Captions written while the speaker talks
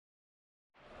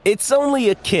It's only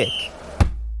a kick,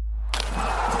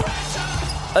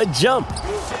 a jump,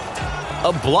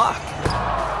 a block.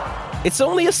 It's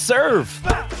only a serve.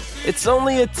 It's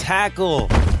only a tackle,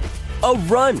 a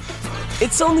run.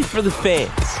 It's only for the fans.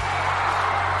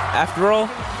 After all,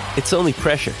 it's only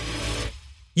pressure.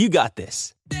 You got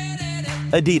this.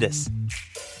 Adidas.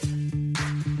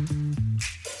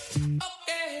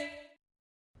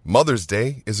 Mother's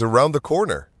Day is around the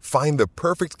corner. Find the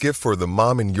perfect gift for the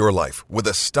mom in your life with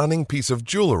a stunning piece of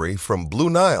jewelry from Blue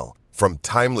Nile. From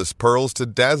timeless pearls to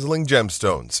dazzling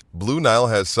gemstones, Blue Nile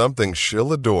has something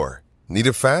she'll adore. Need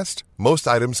it fast? Most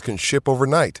items can ship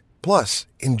overnight. Plus,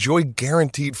 enjoy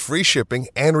guaranteed free shipping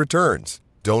and returns.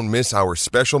 Don't miss our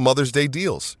special Mother's Day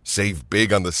deals. Save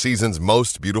big on the season's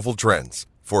most beautiful trends.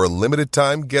 For a limited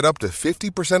time, get up to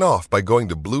 50% off by going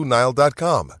to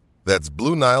BlueNile.com. That's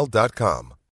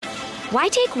BlueNile.com. Why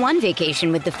take one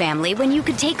vacation with the family when you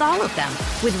could take all of them?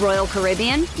 With Royal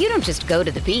Caribbean, you don't just go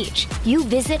to the beach. You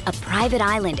visit a private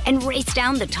island and race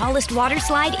down the tallest water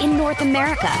slide in North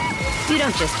America. You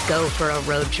don't just go for a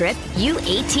road trip. You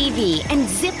ATV and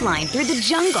zip line through the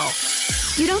jungle.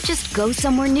 You don't just go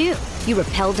somewhere new. You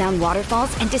rappel down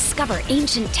waterfalls and discover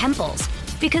ancient temples.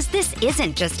 Because this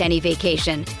isn't just any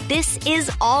vacation. This is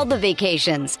all the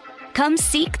vacations. Come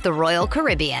seek the Royal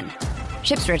Caribbean.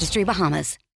 Ships Registry,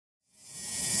 Bahamas.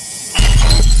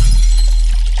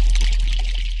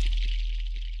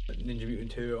 Ninja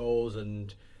Mutant Turtles,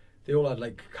 and they all had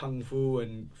like kung fu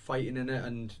and fighting in it,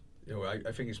 and you know,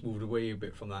 I think it's moved away a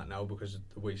bit from that now because of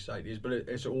the way society is, but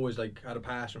it's always like had a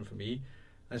passion for me,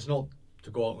 and it's not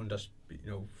to go out and just, you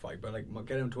know, fight, but like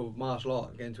get into a martial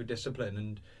art, get into a discipline,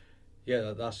 and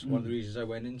yeah, that's one of the reasons I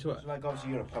went into it. So like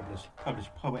obviously you're a published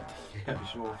poet,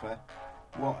 published author.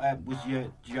 What do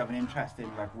you have an interest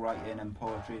in like writing and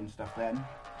poetry and stuff then,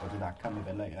 or did that come a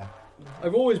bit later?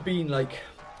 I've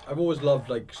always loved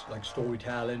like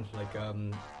storytelling. Like you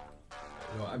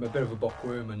know, I'm a bit of a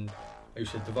bookworm, and I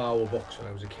used to devour books when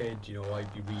I was a kid. You know,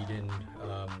 I'd be reading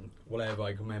whatever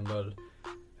I can remember.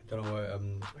 I don't know,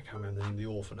 I can't remember the name of the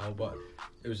author now, but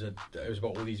it was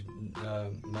about all these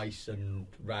mice and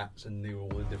rats, and they were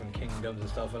all in different kingdoms and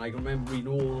stuff. And I can remember reading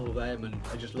all of them, and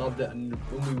I just loved it. And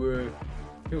when we were,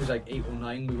 it was like 8 or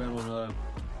 9, we went on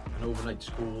an overnight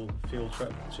school field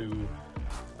trip to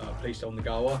a place down the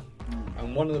Gower,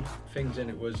 and one of the things in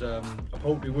it was a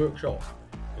poetry workshop.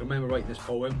 I remember writing this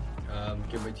poem,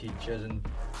 giving my teachers, and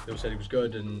they all said it was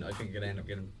good, and I think it ended up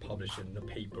getting published in a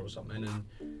paper or something. And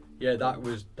yeah,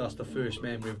 that's the first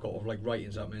memory I've got of like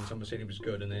writing something and someone saying it was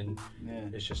good, and then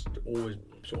it's just always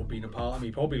sort of been a part of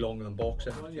me, probably longer than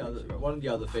boxing. One of the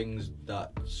other things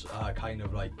that kind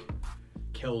of like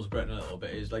kills Britain a little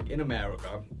bit is like in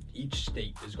America, each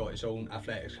state has got its own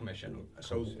athletics commission,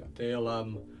 so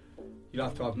they'll you'll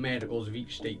have to have medicals of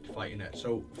each state fighting it.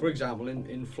 So for example,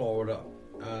 in Florida,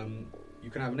 you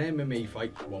can have an MMA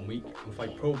fight one week and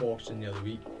fight pro boxing the other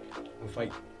week and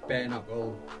fight bare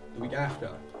knuckle the week after.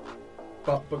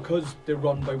 But because they're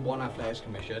run by one athletics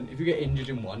commission, if you get injured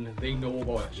in one, they know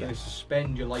about it, so they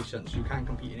suspend your license. You can't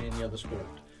compete in any other sport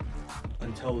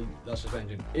until that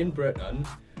suspension. In Britain,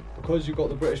 because you've got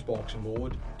the British Boxing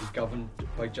Board, is governed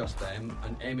by just them,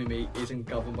 and MMA isn't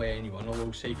governed by anyone,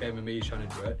 although Safe MMA is trying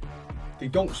to do it. They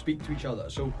don't speak to each other,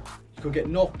 so you could get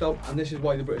knocked out, and this is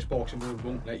why the British Boxing Board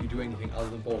won't let you do anything other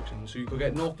than boxing. So you could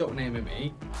get knocked out in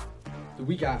MMA, the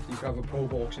week after you could have a pro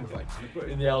boxing fight. They put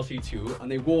it in the LC2, and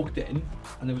they walked in,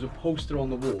 and there was a poster on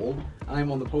the wall, and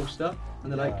I'm on the poster,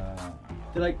 and they're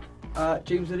like,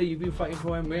 James Lilley, you've been fighting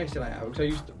pro MMA? I said I have, because I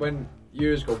used to,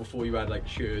 years ago, before you had like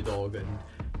Sherdog and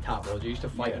Tapology, I used to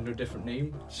fight under a different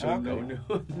name. So and,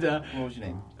 what was your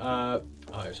name?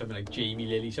 Something like Jamie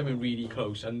Lilley, something really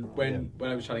close. And when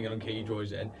I was trying to get on Cage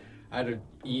Wars, then I had to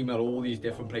email all these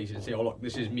different places and say, oh look,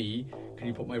 this is me, can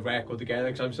you put my record together,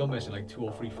 because I'm still missing like 2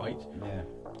 or 3 fights.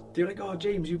 They were like, oh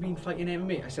James, you've been fighting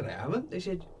MMA. I said, I haven't. They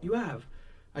said, you have?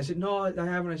 I said, no, I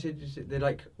haven't. I said, they're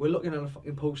like, we're looking at a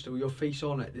fucking poster with your face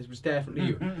on it, this was definitely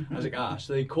you. I was like,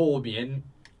 so they called me in,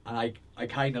 and I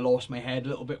kind of lost my head a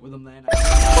little bit with them then.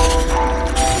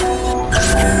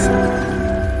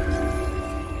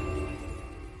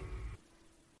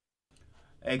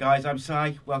 Hey guys, I'm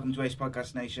Si. Welcome to Ace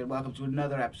Podcast Nation. Welcome to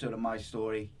another episode of My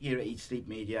Story here at Eat Sleep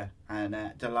Media, and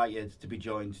delighted to be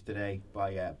joined today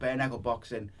by bare knuckle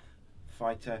boxing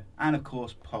fighter and of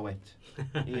course poet.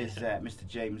 He is Mr.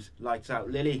 James Lights Out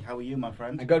Lilley. How are you, my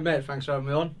friend? I'm good, mate. Thanks for having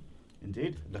me on.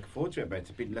 Indeed, looking forward to it, mate.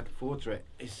 I've been looking forward to it.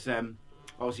 It's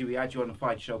obviously we had you on the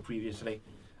fight show previously.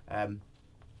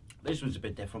 This one's a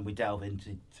bit different. We delve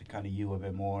into kind of you a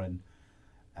bit more, and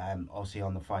obviously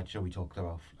on the fight show we talked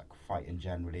about like fighting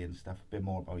generally and stuff. A bit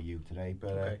more about you today,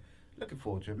 but looking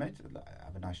forward to it, mate.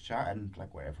 Have a nice chat, and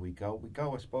like wherever we go,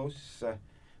 I suppose.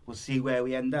 We'll see where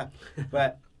we end up.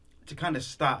 But to kind of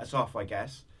start us off, I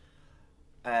guess,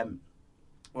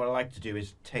 what I like to do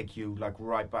is take you like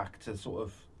right back to sort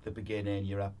of the beginning,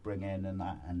 your upbringing and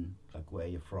that, and like where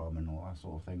you're from and all that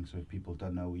sort of thing. So if people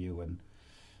don't know you and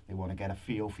they want to get a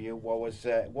feel for you, what was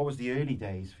the early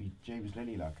days for James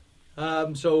Lilley like?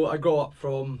 So I grew up.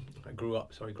 I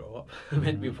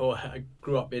meant before. I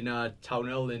grew up in Town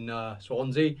Hill in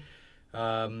Swansea.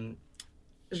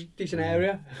 It's a decent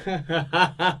area.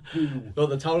 Not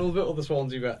the Town Hill bit or the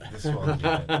Swansea bit. The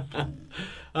Swansea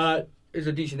bit. It's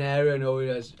a decent area. I know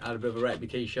it has had a bit of a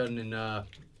reputation in the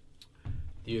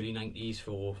early 90s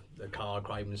for the car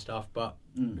crime and stuff, but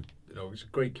you know, it's a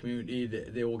great community.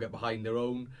 They all get behind their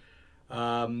own.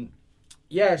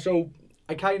 So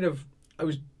I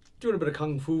was doing a bit of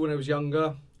kung fu when I was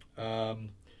younger,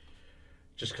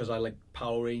 just because I like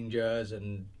Power Rangers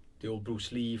and the old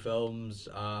Bruce Lee films,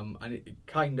 and it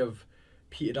kind of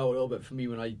petered out a little bit for me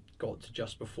when I got to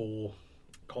just before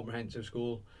comprehensive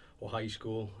school or high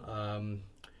school,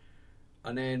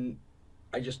 and then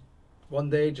I just one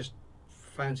day just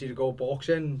fancied to go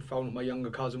boxing. Found out my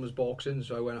younger cousin was boxing,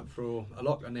 so I went up for a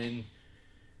look, and then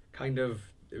kind of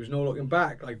there was no looking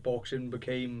back. Like boxing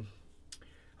became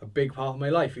a big part of my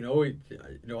life.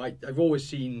 I've always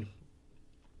seen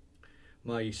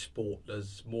my sport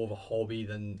as more of a hobby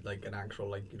than like an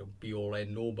actual be all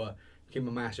end all, but it became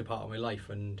a massive part of my life,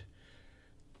 and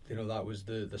that was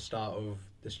the start of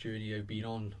this journey I've been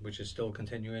on, which is still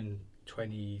continuing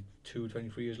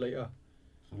 23 years later.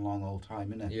 It's a long old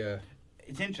time, isn't it? Yeah.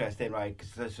 It's interesting, right?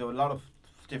 Because so a lot of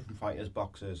different fighters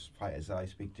that I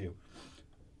speak to,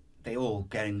 they all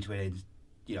get into it in,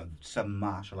 some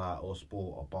martial art or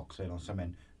sport or boxing or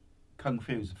something. Kung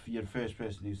Fu, you're the first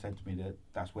person who said to me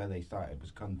that's where they started,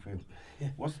 was Kung Fu. Yeah.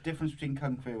 What's the difference between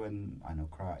Kung Fu and, I know,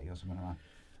 karate or something like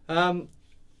that?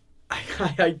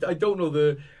 I don't know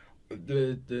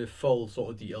the full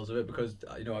sort of details of it because,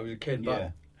 I was a kid,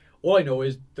 but all I know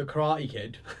is the Karate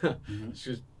Kid. It's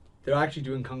just, they're actually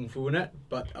doing Kung Fu in it,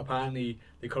 but apparently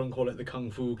they couldn't call it the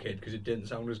Kung Fu Kid because it didn't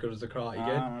sound as good as the Karate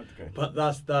Kid. Okay. But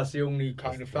that's the only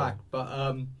kind of fact.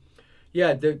 But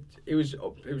it was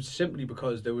simply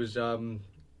because there was the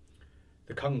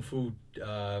Kung Fu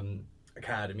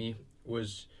Academy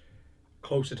was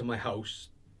closer to my house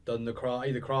than the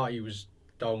karate. The karate was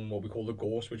down what we call the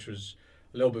Gorse, which was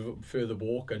a little bit further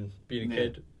walk. And being a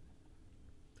kid,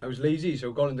 I was lazy, so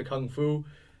I got into Kung Fu.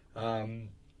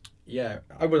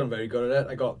 I wasn't very good at it.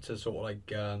 I got to sort of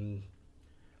like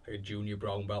a junior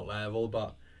brown belt level,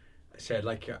 but I said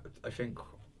I think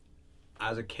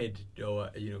as a kid,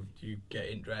 you get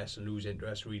interest and lose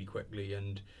interest really quickly,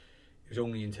 and it was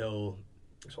only until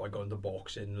I got into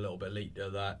boxing a little bit later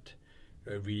that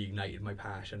it reignited my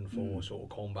passion for sort of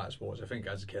combat sports. I think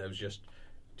as a kid I was just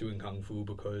doing Kung Fu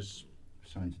because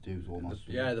something to do almost.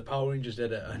 The Power Rangers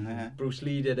did it, and Bruce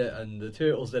Lee did it, and the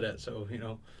Turtles did it. So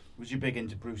Was you big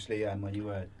into Bruce Lee when you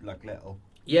were like little?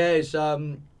 Yes, I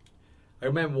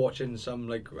remember watching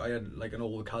I had like an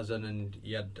older cousin and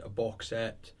he had a box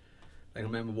set. I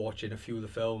remember watching a few of the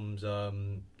films,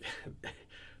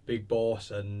 Big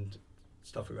Boss and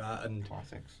stuff like that, and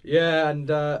classics. Yeah, and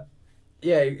but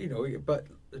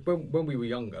when we were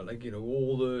younger,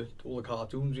 all the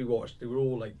cartoons we watched, they were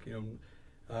all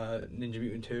Ninja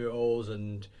Mutant Turtles,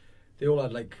 and they all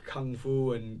had like Kung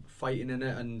Fu and fighting in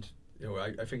it, and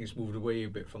I think it's moved away a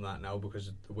bit from that now because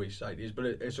of the way society is, but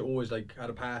it's always had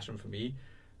a passion for me,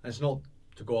 and it's not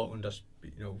to go out and just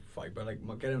fight, but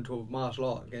get into a martial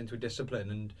art, get into a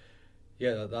discipline, and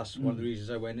that's one of the reasons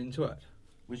I went into it.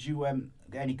 Was you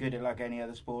any good at any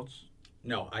other sports?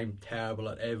 No, I'm terrible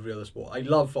at every other sport. I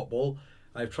love football.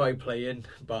 I've tried playing,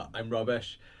 but I'm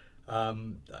rubbish.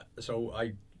 So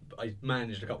I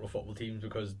managed a couple of football teams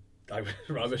because I was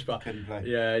rubbish, but couldn't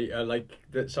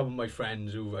play. Some of my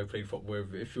friends who I played football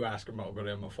with, if you ask them about going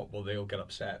to football, they'll get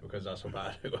upset because that's how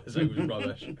bad it was. It was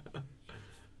rubbish.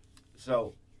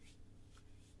 So,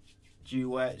 do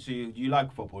you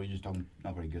like football? You just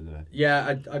not very good at it.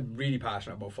 Yeah, I'm really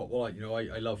passionate about football.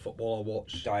 I love football. I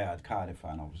watch. Diehard Cardiff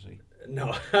fan, obviously.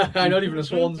 No, I'm not even a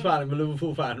Swans fan. I'm a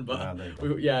Liverpool fan. But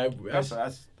that's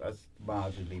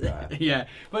marginally better. Yeah,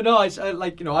 but no, it's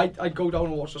I'd go down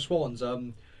and watch the Swans.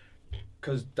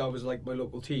 Because that was like my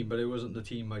local team, but it wasn't the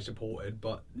team I supported.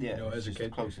 But as a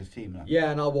kid, the closest team. Then.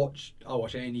 Yeah, and I'll watch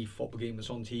any football game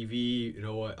that's on TV.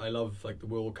 I love the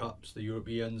World Cups, the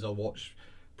Europeans. I'll watch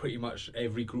pretty much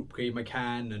every group game I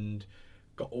can, and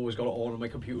always got it on my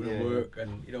computer at work.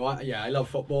 And I love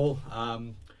football.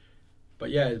 And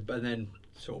then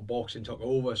sort of boxing took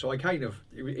over. So I kind of,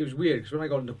 it was weird because when I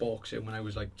got into boxing when I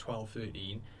was like 12,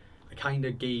 13, I kind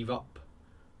of gave up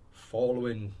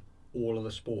following all of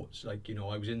the sports. Like, you know,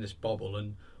 I was in this bubble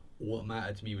and all that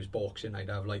mattered to me was boxing. I'd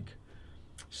have like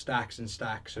stacks and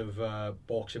stacks of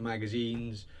boxing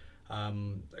magazines.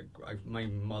 My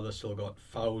mother still got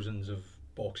thousands of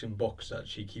boxing books that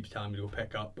she keeps telling me to go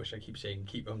pick up, which I keep saying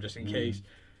keep them just in case.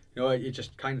 You know, it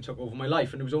just kind of took over my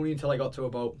life, and it was only until I got to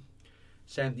about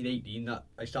 17, 18 that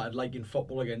I started liking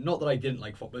football again. Not that I didn't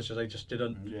like football, it's just I just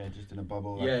didn't. Yeah, just in a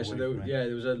bubble. Yeah, so there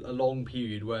was a long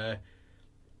period where,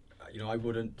 you know, I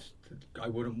wouldn't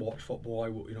watch football. I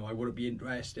wouldn't be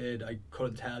interested. I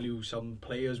couldn't tell you who some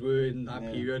players were in that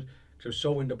period because I was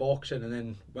so into boxing. And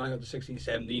then when I got to 16,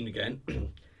 17 again,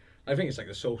 I think it's like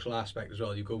the social aspect as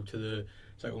well. You go to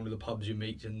it's like going to the pubs you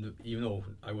meet, and even though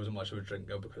I wasn't much of a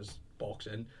drinker because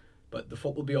boxing, but the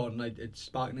football be on, it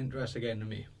sparked an interest again to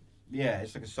me. Yeah,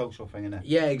 it's like a social thing, isn't it?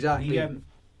 Yeah, exactly.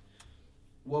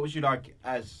 What was you like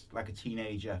as like a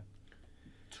teenager?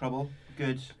 Trouble?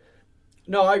 Good?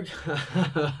 No,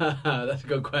 that's a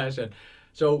good question.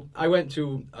 So I went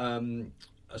to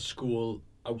a school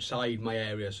outside my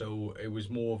area, so it was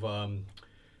more of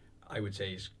I would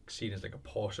say it's seen as like a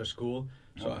posher school.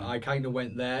 So okay. I kind of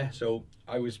went there. So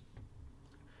I was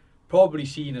probably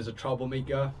seen as a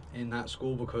troublemaker in that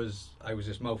school because I was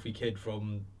this mouthy kid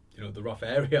from, you know, the rough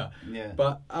area. Yeah.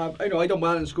 But I done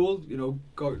well in school.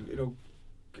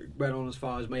 Went on as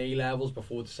far as my A levels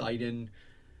before deciding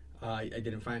I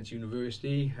didn't fancy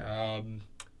university.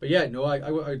 But yeah, no,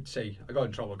 I'd say I got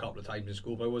in trouble a couple of times in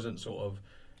school, but I wasn't sort of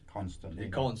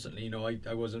constantly. You know,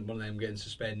 I wasn't one of them getting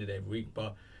suspended every week,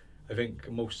 but I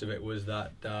think most of it was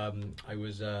that I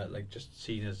was like just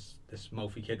seen as this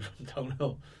mouthy kid from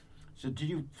downhill. So did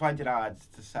you find it hard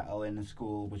to settle in a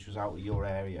school which was out of your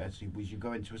area? So was you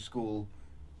going to a school,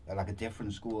 like a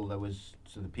different school that was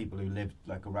to the people who lived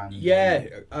like around? Yeah,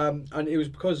 and it was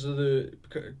because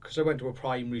I went to a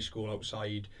primary school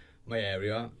outside my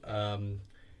area.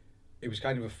 It was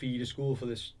kind of a feeder school for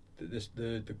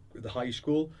the high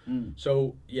school.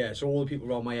 So yeah, so all the people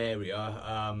around my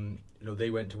area, they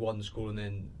went to one school and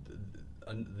then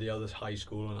the other high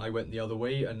school, and I went the other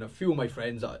way. And a few of my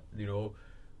friends that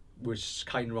was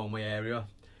kind of around my area.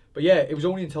 But yeah, it was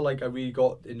only until like I really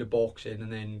got into boxing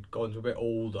and then got into a bit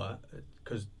older,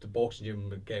 because the boxing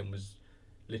gym again was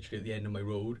literally at the end of my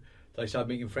road, that I started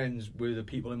making friends with the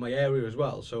people in my area as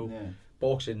well. So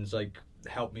boxing's like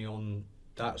helped me on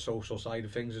that social side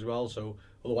of things as well. So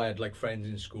although I had like friends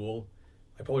in school,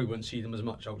 I probably wouldn't see them as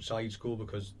much outside school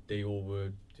because they all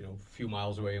were, a few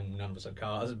miles away and none of us had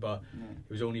cars. But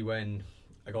it was only when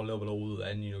I got a little bit older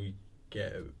then, you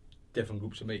get different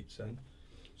groups of mates then.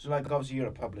 So like obviously you're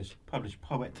a published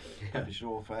poet, published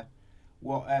author.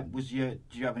 What did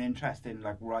you have an interest in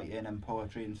like writing and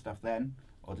poetry and stuff then,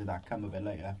 or did that come a bit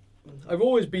later? I've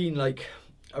always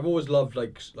loved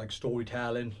like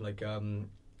storytelling. Like I'm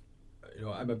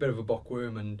a bit of a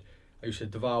bookworm, and I used to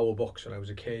devour books when I was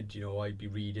a kid. I'd be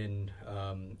reading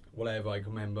whatever I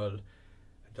can remember.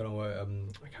 I don't know.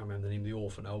 I can't remember the name of the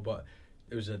author now, but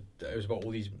it was about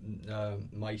all these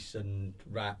mice and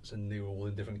rats, and they were all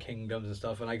in different kingdoms and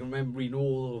stuff. And I can remember reading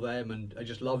all of them, and I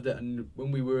just loved it. And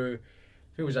when we were,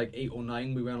 I think it was like 8 or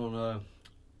 9, we went on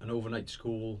an overnight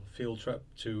school field trip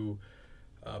to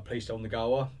a place down the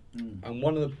Gower. And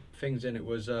one of the things in it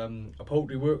was a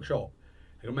poetry workshop.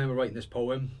 I remember writing this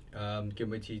poem,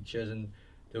 giving my teachers, and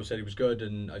they all said it was good,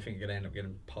 and I think it ended up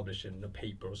getting published in a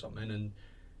paper or something. And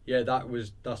yeah,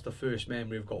 that's the first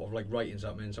memory I've got of like writing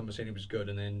something and someone saying it was good,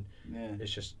 and then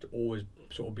it's just always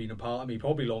sort of been a part of me,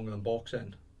 probably longer than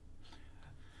boxing.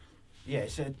 Yeah,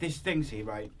 so this thing's here,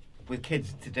 right, with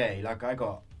kids today, like I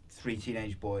got 3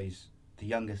 teenage boys, the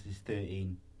youngest is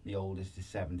 13, the oldest is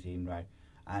 17, right,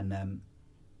 and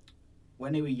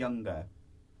when they were younger,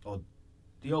 or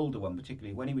the older one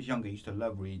particularly, when he was younger, he used to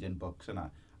love reading books, and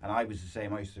I was the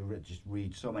same. I used to just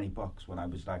read so many books when I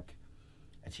was like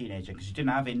a teenager, because you didn't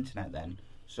have internet then,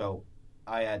 so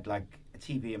I had like a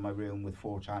TV in my room with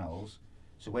 4 channels,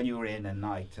 so when you were in at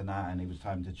night and that, and it was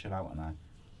time to chill out and that,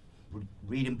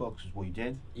 reading books was what you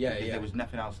did, because there was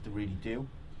nothing else to really do.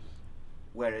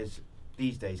 Whereas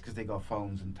these days, because they got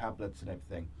phones and tablets and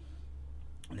everything,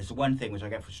 and there's one thing which I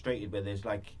get frustrated with is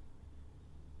like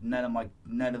none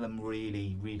of them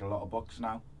really read a lot of books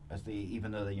now,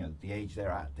 even though the age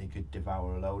they're at, they could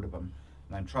devour a load of them,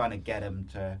 and I'm trying to get them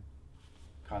to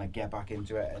kind of get back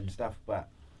into it and stuff. But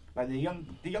like the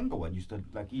younger one used to,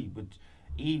 like, he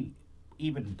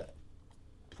even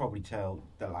probably till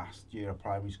the last year of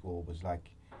primary school was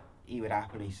like, he would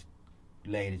happily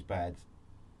lay in his bed,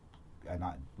 and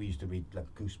we used to read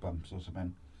like Goosebumps or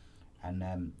something,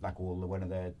 and like one of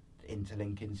the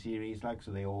interlinking series, like,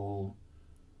 so they all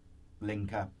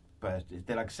link up, but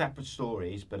they're like separate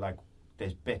stories, but like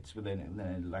there's bits within it, and then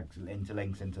it like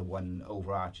interlinks into one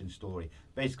overarching story,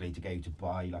 basically to get you to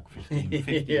buy like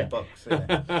 15 books.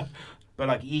 But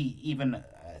like even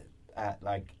at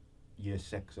like year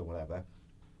 6 or whatever,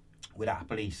 would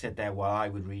happily sit there while I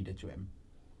would read it to him,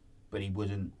 but he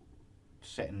wouldn't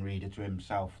sit and read it to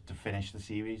himself to finish the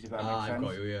series, if that makes sense. I've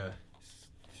got you, yeah.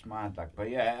 It's mad, like, but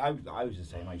yeah, I was the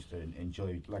same. I used to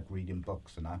enjoy like reading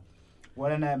books and that.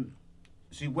 When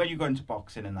so when you got into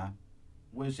boxing and that,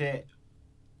 was there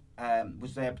a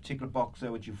particular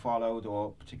boxer which you followed,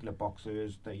 or particular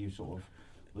boxers that you sort of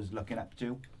was looking up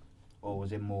to, or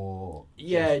was it more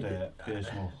just a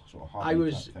personal sort of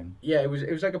hobby type thing? Yeah, it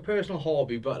was like a personal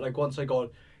hobby, but like once I got,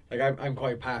 like, I'm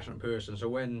quite a passionate person, so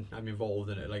when I'm involved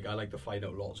in it, like, I like to find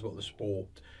out lots about the sport.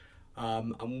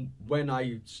 And when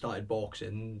I started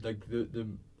boxing, like the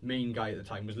main guy at the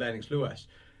time was Lennox Lewis,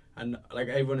 and like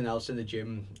everyone else in the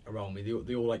gym around me,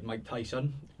 they all like Mike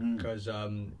Tyson, because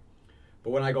but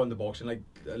when I got into boxing, like,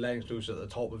 Lennox Lewis was at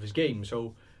the top of his game,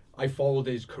 so I followed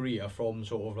his career from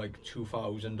sort of like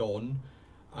 2000 on,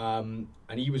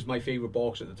 and he was my favourite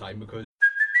boxer at the time because.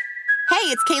 Hey,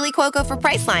 it's Kaylee Cuoco for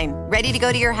Priceline. Ready to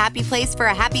go to your happy place for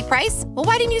a happy price? Well,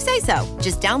 why didn't you say so?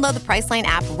 Just download the Priceline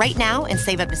app right now and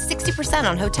save up to 60%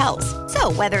 on hotels.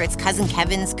 So whether it's Cousin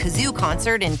Kevin's Kazoo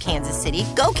Concert in Kansas City,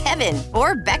 go Kevin,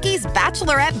 or Becky's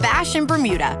Bachelorette Bash in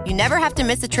Bermuda, you never have to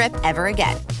miss a trip ever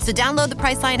again. So download the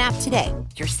Priceline app today.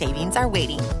 Your savings are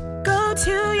waiting. Go to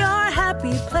your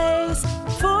happy place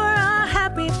for a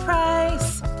happy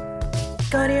price.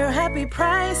 Go to your happy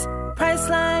price,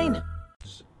 Priceline.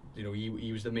 You know,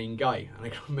 he was the main guy, and I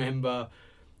can remember,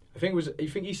 I think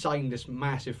he signed this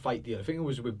massive fight deal. I think it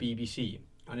was with BBC,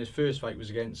 and his first fight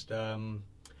was against Hasim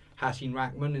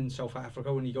Rahman in South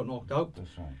Africa when he got knocked out.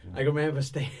 That's right, yeah. I can remember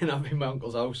staying up in my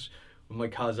uncle's house with my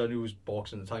cousin, who was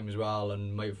boxing at the time as well,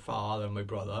 and my father and my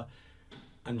brother,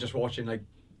 and just watching like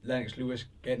Lennox Lewis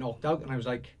get knocked out, and I was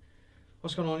like,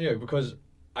 what's going on here? Because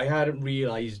I hadn't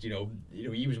realised, you know,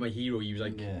 he was my hero. He was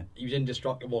like, he was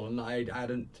indestructible, and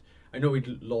I know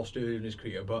he'd lost early in his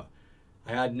career, but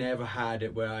I had never had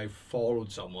it where I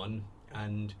followed someone,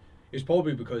 and it was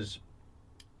probably because,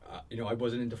 I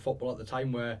wasn't into football at the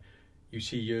time, where you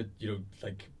see your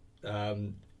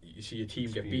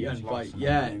team get beaten by,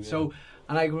 So,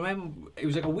 and I remember it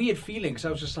was like a weird feeling, because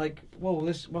I was just like, whoa,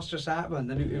 what's just happened?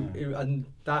 And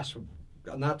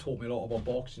that taught me a lot about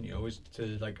boxing, is to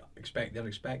like expect the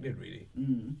unexpected, really.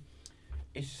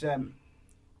 It's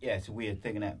it's a weird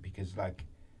thing, isn't it? Because like,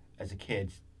 as a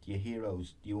kid, your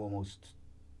heroes, you almost,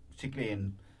 particularly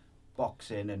in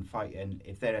boxing and fighting,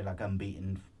 if they're like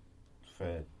unbeaten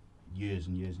for years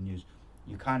and years and years,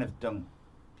 you kind of don't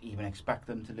even expect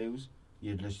them to lose.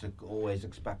 You just always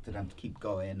expected them to keep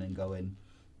going and going,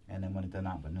 and then when it doesn't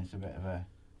happen, it's a bit of a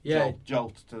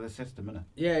jolt to the system, isn't it?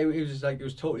 Yeah, it was like, it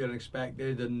was totally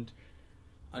unexpected, and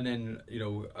then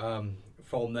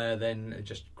from there, then it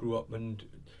just grew up, and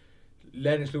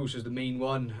Lennox Lewis was the main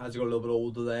one. As I got a little bit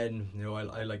older, then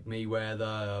I like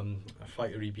Mayweather, a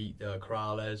fighter he beat,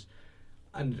 Corrales,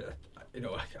 and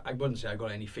I wouldn't say I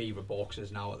got any favourite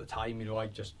boxers now at the time. I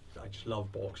just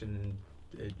love boxing,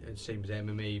 and same as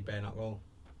MMA, bare knuckle.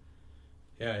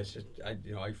 Yeah, it's just,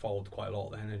 I followed quite a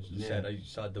lot then. As you said, I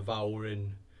started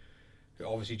devouring,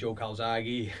 obviously Joe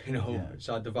Calzaghe.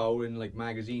 Started devouring like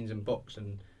magazines and books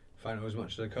and found out as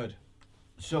much as I could.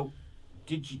 So,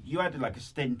 did you had like a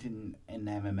stint in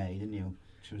MMA, didn't you,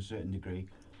 to a certain degree?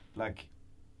 Like,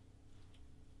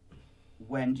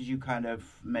 when did you kind of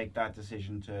make that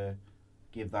decision to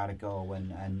give that a go,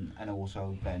 and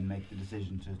also then make the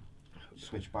decision to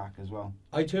switch back as well?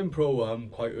 I turned pro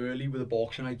quite early with the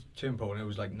boxing. I turned pro when I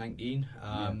was like 19,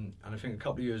 and I think a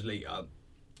couple of years later,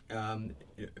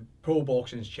 pro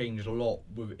boxing's changed a lot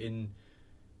within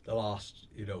the last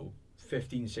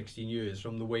 15, 16 years,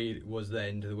 from the way it was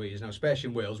then to the way it is now, especially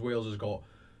in Wales. Wales has got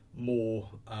more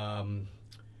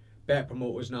better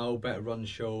promoters now, better run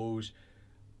shows,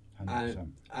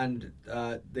 and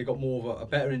they got more of a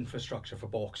better infrastructure for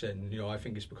boxing. I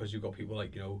think it's because you've got people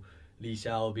like Lee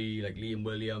Selby, like Liam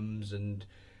Williams, and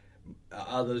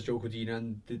others, Joe Cordina,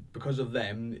 and because of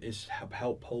them, it's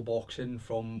helped pull boxing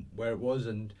from where it was.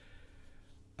 And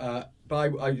but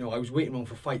I was waiting around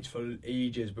for fights for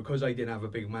ages because I didn't have a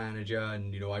big manager,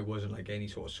 and I wasn't like any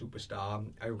sort of superstar.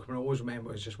 I can always remember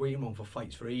I was just waiting around for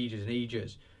fights for ages and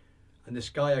ages. And this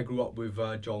guy I grew up with,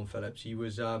 John Phillips, he'd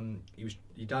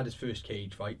had his first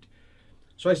cage fight,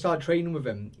 so I started training with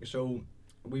him. So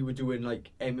we were doing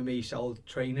like MMA style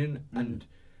training, and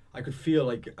I could feel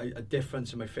like a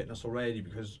difference in my fitness already,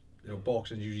 because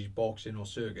boxing is usually boxing or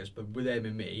circus, but with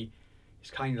MMA,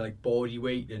 it's kind of like body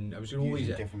weight, and I was doing all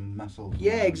these different muscles.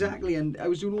 Yeah, exactly, and I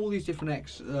was doing all these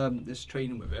different this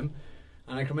training with him,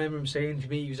 and I can remember him saying to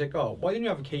me, he was like, "Oh, why didn't you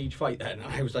have a cage fight then?"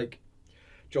 And I was like,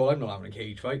 "Joel, I'm not having a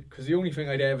cage fight," because the only thing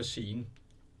I'd ever seen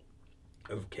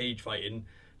of cage fighting,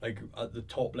 like at the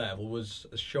top level, was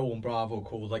a show on Bravo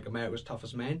called like America's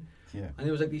Toughest Men. Yeah. And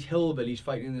there was like these hillbillies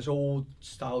fighting in this old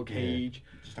style cage.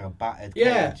 Yeah. Just like a battered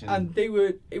cage. And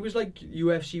it was like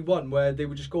UFC 1 where they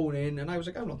were just going in, and I was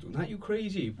like, I'm not doing that, you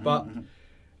crazy. But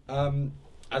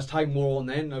as time wore on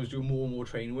then, I was doing more and more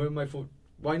training with him. I thought,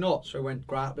 why not? So I went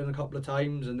grappling a couple of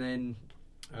times, and then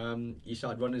he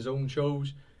started running his own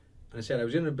shows. And I said I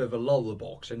was in a bit of a lull of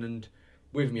boxing, and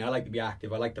with me, I like to be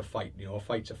active. I like to fight. A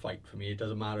fight's a fight for me. It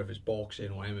doesn't matter if it's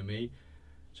boxing or MMA.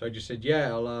 So I just said, yeah,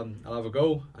 I'll have a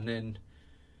go. And then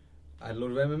I had a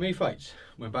load of MMA fights.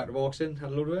 Went back to boxing,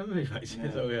 had a load of MMA fights.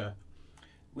 Yeah. So yeah.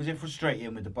 Was it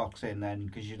frustrating with the boxing then?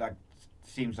 Because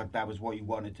seems like that was what you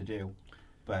wanted to do,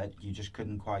 but you just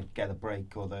couldn't quite get a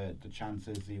break or the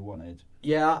chances that you wanted.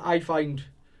 Yeah, I find,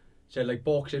 like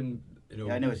boxing.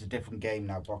 Yeah, I know it's a different game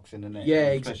now, boxing, isn't it?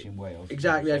 Yeah, especially in Wales.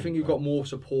 Exactly. I think you've got more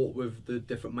support with the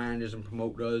different managers and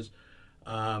promoters,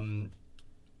 and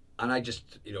I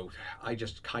just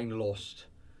kind of lost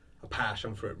a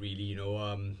passion for it. Really,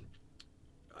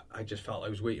 I just felt I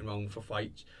was waiting around for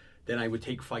fights. Then I would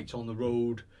take fights on the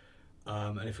road,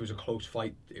 and if it was a close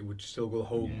fight, it would still go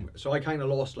home. Yeah. So I kind of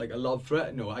lost like a love for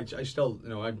it. I still,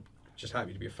 I'm just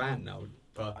happy to be a fan now.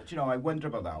 But I wonder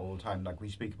about that all the time. Like we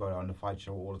speak about it on the fight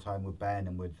show all the time with Ben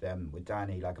and with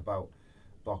Danny, like about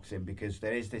boxing, because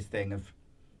there is this thing of,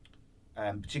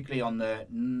 particularly on the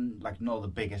not the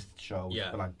biggest shows,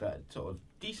 but like the sort of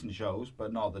decent shows,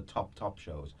 but not the top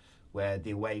shows, where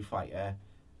the away fighter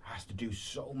has to do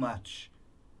so much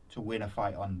to win a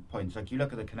fight on points. Like you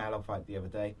look at the Canelo fight the other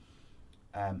day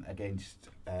against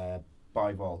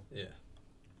Bivol. Yeah.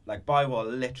 Like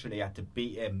Bivol literally had to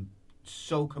beat him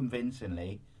so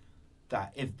convincingly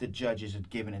that if the judges had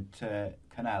given it to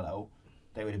Canelo,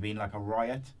 they would have been like a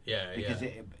riot. Yeah, because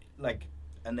it like,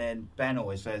 and then Ben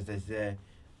always says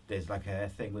there's like a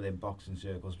thing within boxing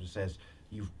circles which says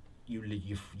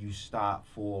you start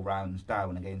 4 rounds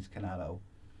down against Canelo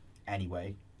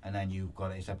anyway, and then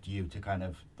it's up to you to kind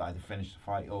of either finish the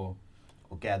fight or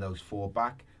get those 4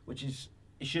 back, which is,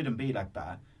 it shouldn't be like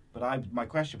that. But my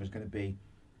question was going to be,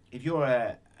 if you're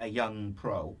a young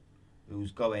pro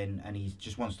who's going and he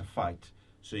just wants to fight,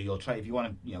 so you'll try, if you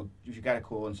want to, if you get a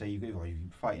call and say you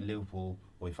fight in Liverpool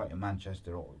or you fight in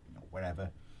Manchester or wherever,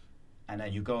 and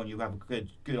then you go and you have a good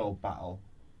old battle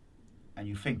and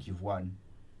you think you've won,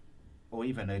 or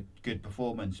even a good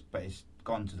performance but it's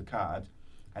gone to the card,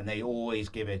 and they always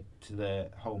give it to the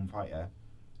home fighter,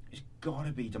 it's got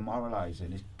to be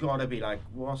demoralising. It's got to be like,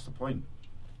 what's the point?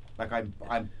 Like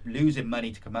I'm losing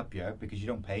money to come up here because you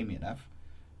don't pay me enough,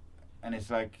 and it's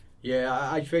like, yeah,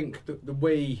 I think the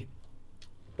way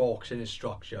boxing is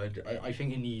structured, I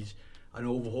think it needs an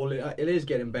overhaul. It is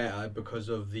getting better because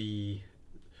of the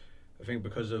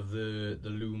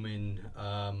looming.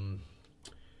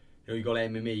 You got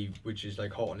MMA, which is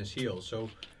like hot on its heels.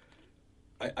 So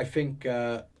I think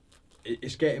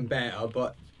it's getting better,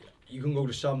 but you can go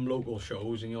to some local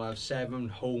shows and you'll have 7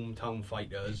 hometown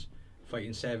fighters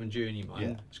fighting 7 journeymen.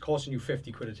 Yeah. It's costing you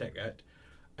 50 quid a ticket,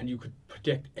 and you could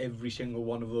predict every single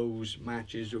one of those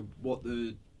matches of what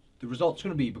the result's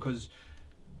going to be, because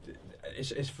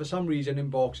it's for some reason in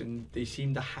boxing they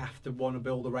seem to have to want to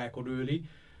build a record early.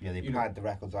 Yeah, they pad the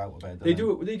records out a bit. They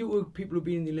do it with people who've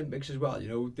been in the Olympics as well.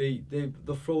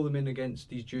 They'll throw them in against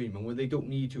these journeymen when they don't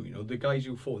need to. The guys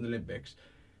who fought in the Olympics,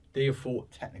 they have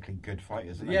fought technically good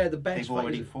fighters. Yeah, the best. They've fighters.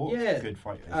 Already fought good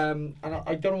fighters. And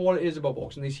I don't know what it is about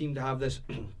boxing. They seem to have this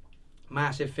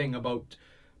massive thing about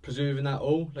preserving that.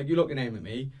 Like you look in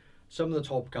MMA, some of the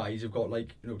top guys have got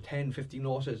 10, 15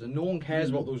 losses, and no one cares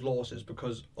about those losses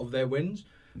because of their wins.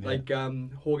 Yeah. Like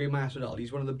Jorge Masvidal,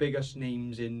 he's one of the biggest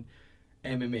names in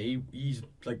MMA. He's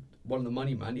like one of the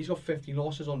money man. He's got 15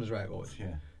 losses on his record.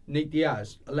 Yeah. Nate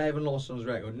Diaz, 11 losses on his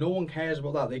record. No one cares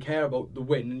about that. They care about the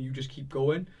win, and you just keep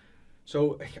going.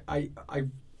 So I'd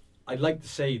like to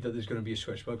say that there's going to be a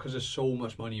switch, but because there's so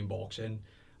much money in boxing and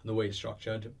the way it's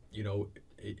structured,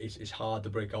 it's hard to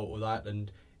break out with that,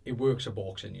 and it works for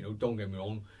boxing. Don't get me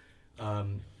wrong.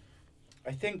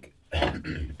 I think.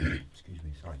 Excuse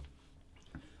me. Sorry.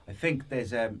 I think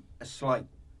there's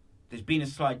there's been a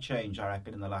slight change, I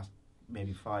reckon, in the last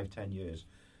maybe 5-10 years,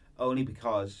 only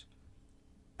because,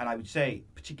 and I would say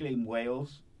particularly in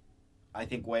Wales, I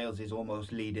think Wales is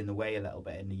almost leading the way a little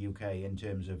bit in the UK in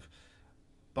terms of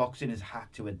boxing has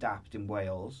had to adapt in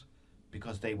Wales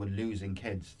because they were losing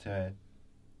kids to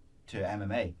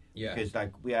MMA. Yeah. Because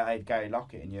like I had Gary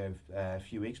Lockett in here a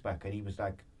few weeks back, and he was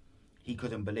like, he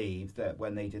couldn't believe that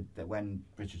when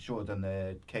Richard Shaw done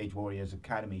the Cage Warriors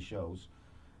Academy shows,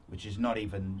 which is not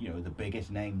even the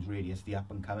biggest names really, it's the up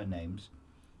and coming names,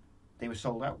 they were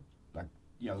sold out. Like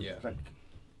like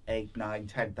 8, 9,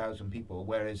 10,000 people,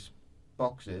 whereas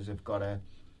boxers have got to.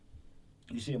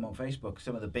 You see them on Facebook.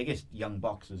 Some of the biggest young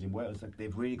boxers in Wales, like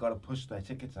they've really got to push their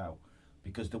tickets out,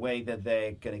 because the way that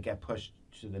they're going to get pushed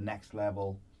to the next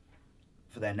level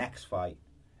for their next fight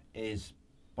is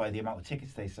by the amount of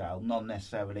tickets they sell. Not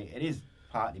necessarily, it is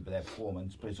partly by their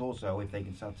performance, but it's also if they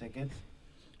can sell tickets.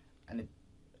 And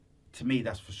to me,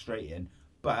 that's frustrating.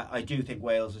 But I do think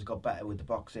Wales has got better with the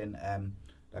boxing.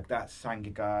 Like that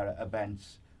Sangagar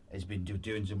events has been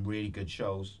doing some really good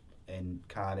shows in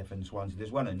Cardiff and Swansea.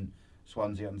 There's one in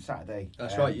Swansea on Saturday.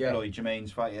 That's right, yeah. Lloyd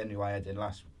Germain's fighting, who I had in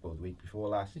the week before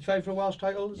last. Did he fight for a Welsh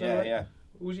title? Is that right? Yeah.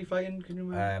 Who was he fighting? Can you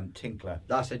remember? Tinkler.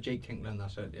 That's it, Jake Tinkler.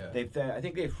 That's it. Yeah. I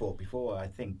think they've fought before. I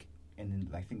think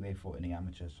they fought in the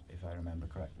amateurs, if I remember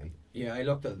correctly. Yeah, I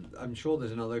looked at. I'm sure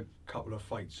there's another couple of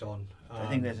fights on. I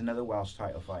think there's another Welsh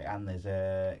title fight, and there's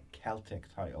a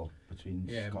Celtic title between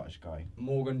Scottish guy.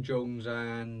 Morgan Jones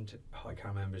and I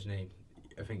can't remember his name.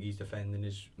 I think he's defending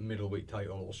his middleweight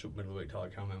title or super middleweight title. I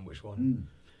can't remember which one.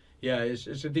 Yeah, it's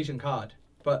a decent card,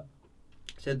 but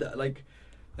said that like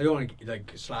I don't want to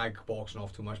like slag boxing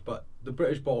off too much, but the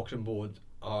British Boxing Board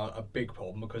are a big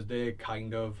problem because they're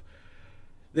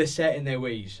set in their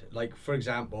ways. Like for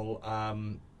example,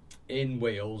 in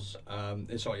Wales,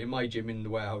 in my gym in the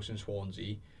warehouse in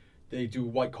Swansea, they do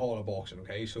white collar boxing.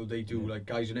 Okay, so they do like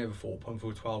guys who never fought, put them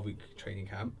for a 12-week training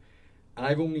camp. And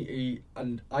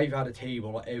I've had a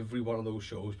table at every one of those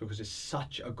shows because it's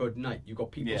such a good night. You've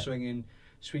got people swinging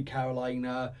Sweet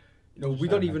Carolina. We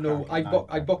don't even know.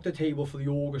 I booked a table for the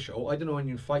Auga show. I don't know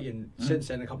anyone fighting since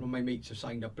then. A couple of my mates have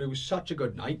signed up, but it was such a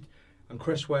good night. And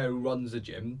Chris Ware, who runs the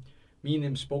gym, me and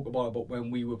him spoke about when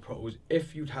we were pros.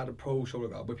 If you'd had a pro show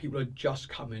like that, where people are just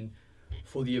coming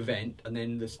for the event, and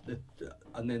then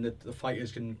the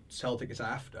fighters can sell tickets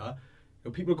after,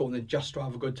 people are going there just to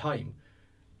have a good time.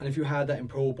 And if you had that in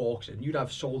pro boxing, you'd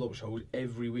have sold out shows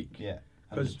every week. Yeah,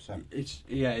 100%.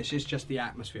 It's just the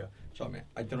atmosphere. Sorry, mate.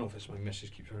 I don't know if it's my missus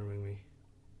keeps trying to ring me.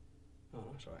 Oh,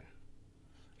 sorry.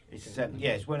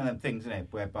 It's one of them things, isn't it,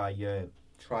 whereby you're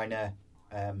trying to,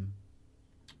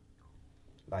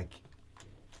 like,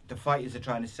 the fighters are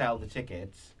trying to sell the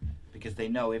tickets because they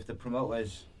know if the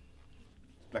promoters,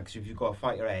 like, so if you've got a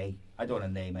fighter A, I don't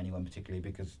want to name anyone particularly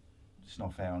because it's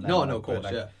not fair on them. No, of course,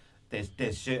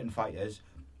 There's certain fighters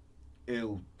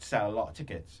who sell a lot of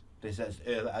tickets. There's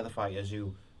other fighters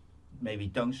who maybe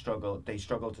don't struggle. They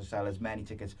struggle to sell as many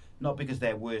tickets, not because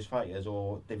they're worse fighters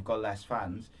or they've got less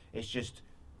fans. It's just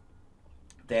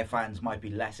their fans might be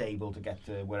less able to get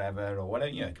to wherever or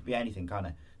whatever. It could be anything, kind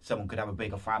of. Someone could have a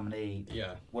bigger family,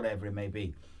 whatever it may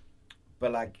be.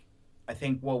 But like, I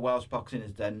think what Welsh boxing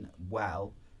has done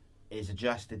well is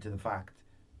adjusted to the fact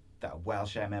that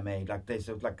Welsh MMA, like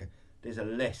there's a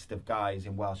list of guys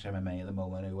in Welsh MMA at the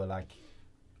moment who are like,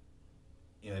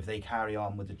 if they carry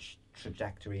on with the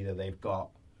trajectory that they've got,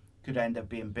 could end up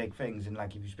being big things. And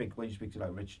like, when you speak to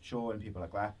like Richard Shaw and people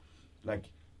like that, like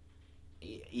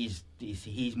he's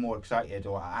more excited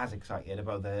or as excited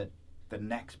about the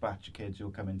next batch of kids who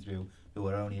are coming through who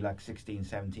are only like 16,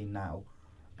 17 now.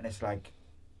 And it's like,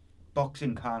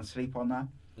 boxing can't sleep on that.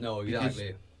 No,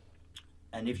 exactly.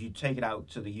 And if you take it out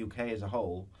to the UK as a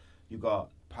whole, you've got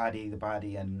Paddy the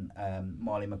Baddie and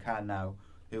Molly McCann now,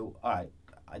 who, alright,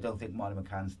 I don't think Molly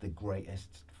McCann's the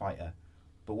greatest fighter,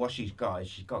 but what she's got is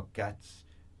she's got guts.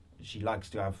 She likes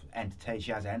to have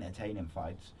she has entertaining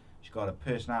fights. She's got a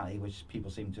personality which people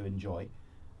seem to enjoy,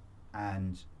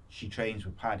 and she trains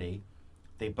with Paddy.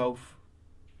 They both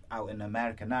out in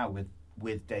America now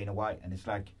with Dana White, and it's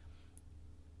like,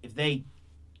 if they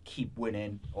keep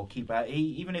winning or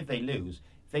even if they lose,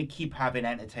 if they keep having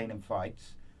entertaining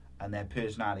fights and their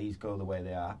personalities go the way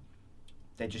they are,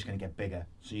 they're just going to get bigger.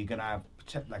 So you're going to have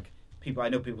like people. I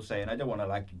know people say, and I don't want to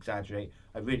like exaggerate,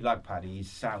 I really like Paddy.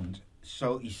 He's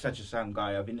such a sound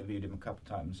guy. I've interviewed him a couple of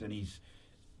times, and he's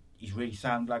really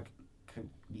sound. Like,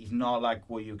 he's not like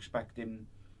what you expect him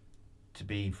to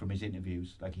be from his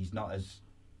interviews. Like, he's not as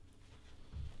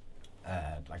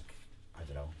like, I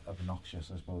don't know,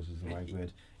 obnoxious, I suppose is the right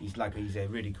word. He's a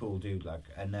really cool dude. Like,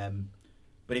 and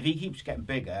but if he keeps getting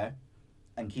bigger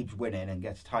and keeps winning and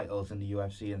gets titles in the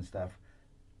UFC and stuff,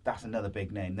 that's another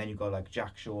big name. Then you've got like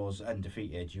Jack Shaw's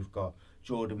undefeated. You've got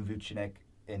Jordan Vucinic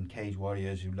in Cage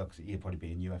Warriors, who looks he'll probably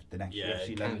be in the next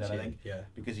UFC London, I think. Yeah,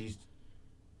 because he's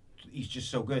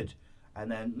just so good. And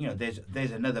then, you know,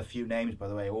 there's another few names, by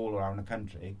the way, all around the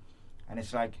country. And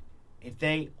it's like, if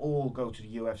they all go to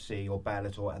the UFC or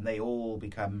Bellator and they all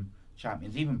become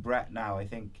champions, even Brett now, I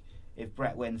think if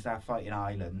Brett wins that fight in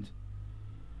Ireland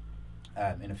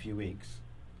in a few weeks,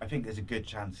 I think there's a good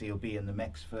chance he'll be in the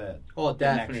mix for the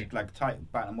next like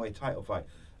bantamweight title fight.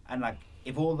 And like,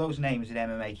 if all those names in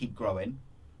MMA keep growing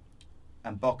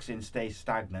and boxing stays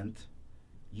stagnant,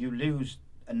 you lose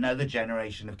another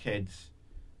generation of kids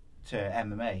to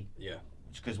MMA. Yeah.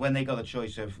 Because when they got the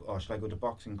choice of, should I go to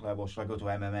boxing club or should I go to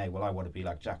MMA? Well, I want to be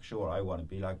like Jack Shore. I want to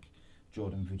be like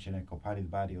Jordan Vucinic or Paddy the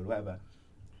Baddy or whatever.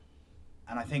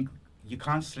 And I think you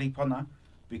can't sleep on that,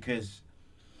 because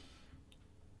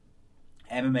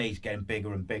MMA is getting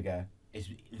bigger and bigger. It's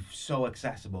so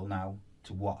accessible now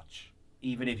to watch,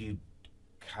 even if you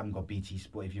haven't got BT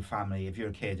Sport. If you're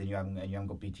a kid and you haven't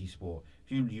got BT Sport,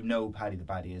 if you know Paddy the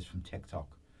Baddy is from TikTok,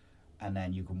 and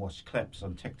then you can watch clips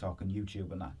on TikTok and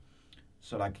YouTube and that.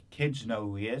 So like, kids know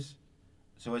who he is.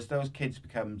 So as those kids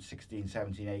become 16,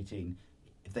 17, 18,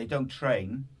 if they don't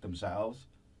train themselves,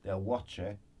 they'll watch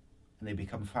it and they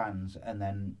become fans. And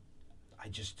then I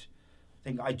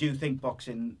do think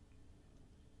boxing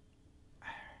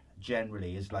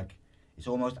generally is like, it's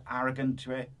almost arrogant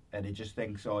to it, and it just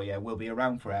thinks, oh yeah, we'll be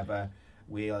around forever.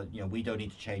 We don't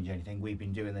need to change anything. We've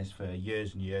been doing this for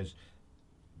years and years.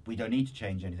 We don't need to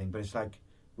change anything. But it's like,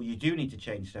 well, you do need to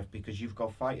change stuff, because you've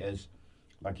got fighters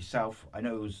like yourself. I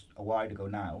know it was a while ago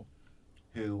now,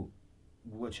 who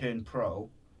were turned pro,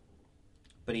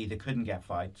 but either couldn't get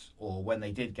fights, or when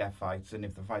they did get fights, and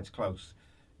if the fight's close,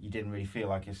 you didn't really feel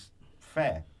like it's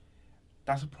fair.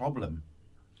 That's a problem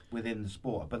within the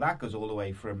sport. But that goes all the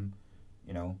way from,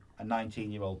 you know, a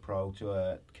 19-year-old pro to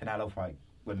a Canelo fight,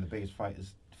 one of the biggest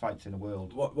fights in the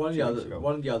world. One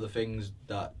of the other things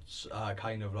that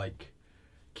kind of like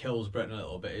kills Britain a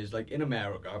little bit is, like, in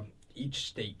America, each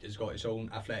state has got its own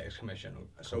athletics commission.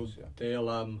 So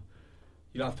they'll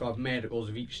you'll have to have medicals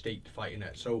of each state to fight in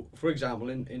it. So, for example,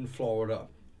 in Florida,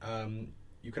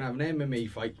 you can have an MMA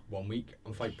fight one week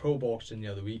and fight pro boxing the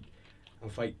other week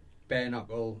and fight bare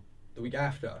knuckle the week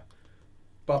after.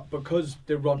 But because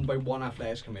they're run by one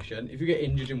athletics commission, if you get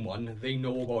injured in one, they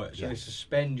know about it. So they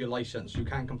suspend your license. You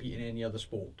can't compete in any other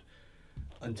sport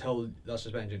until that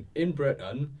suspension. In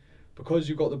Britain, because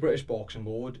you've got the British Boxing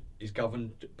Board, is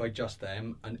governed by just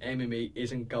them, and MMA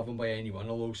isn't governed by anyone,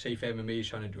 although Safe MMA is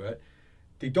trying to do it,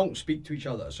 they don't speak to each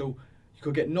other. So you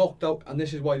could get knocked out, and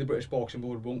this is why the British Boxing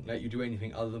Board won't let you do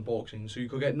anything other than boxing. So you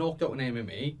could get knocked out in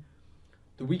MMA,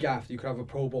 the week after you could have a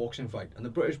pro boxing fight, and the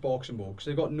British Boxing Board, because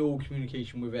they've got no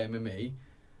communication with MMA,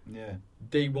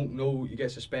 they won't know you get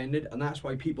suspended, and that's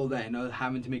why people then are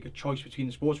having to make a choice between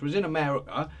the sports. Whereas in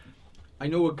America, I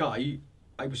know a guy,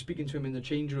 I was speaking to him in the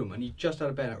change room, and he just had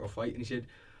a bare knuckle fight, and he said,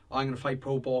 I'm going to fight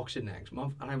pro boxing next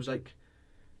month. And I was like,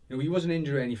 you know, he wasn't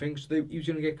injured or anything, so he was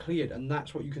going to get cleared, and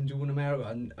that's what you can do in America.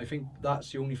 And I think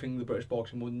that's the only thing the British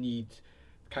Boxing Board need to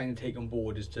kind of take on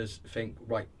board, is to think,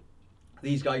 right,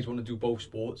 these guys want to do both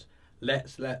sports,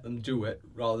 let's let them do it,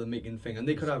 rather than making thing. And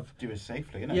they could have do it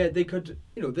safely, innit? Yeah, they could.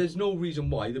 You know, there's no reason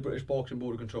why the British Boxing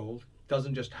Board of Control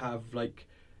doesn't just have like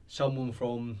someone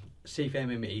from Safe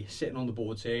MMA sitting on the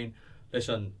board saying,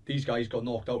 listen, these guys got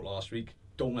knocked out last week,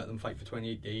 don't let them fight for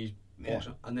 28 days,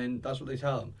 and then that's what they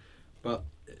tell them. But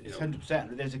it's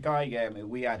 100%. There's a guy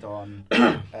we had on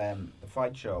the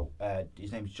fight show.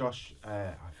 His name's Josh.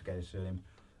 I forget his surname.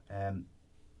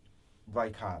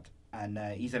 Reichard, and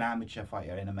he's an amateur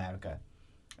fighter in America.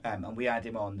 And we had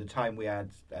him on the time we had.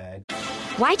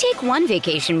 Why take one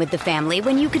vacation with the family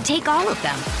when you could take all of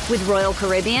them? With Royal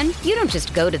Caribbean, you don't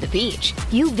just go to the beach.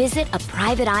 You visit a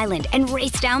private island and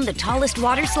race down the tallest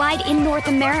water slide in North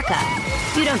America.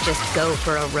 You don't just go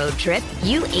for a road trip.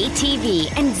 You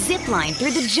ATV and zip line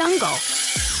through the jungle.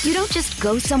 You don't just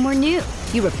go somewhere new.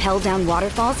 You rappel down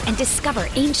waterfalls and discover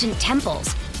ancient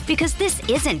temples. Because this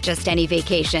isn't just any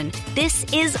vacation. This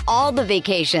is all the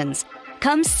vacations.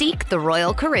 Come seek the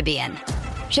Royal Caribbean.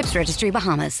 Ships Registry,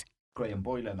 Bahamas. Graham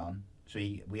Boylan on. So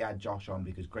we had Josh on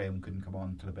because Graham couldn't come on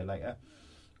until a bit later.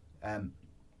 And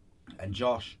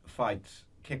Josh fights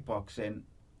kickboxing,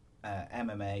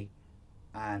 MMA,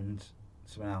 and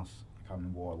something else. I can't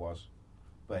remember what it was.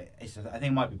 But I think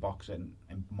it might be boxing,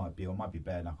 it might be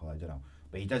bare knuckle, I don't know.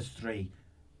 But he does 3.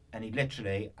 And he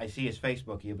literally, I see his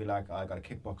Facebook, he'll be like, I got a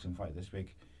kickboxing fight this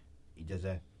week. He does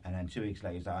it. And then 2 weeks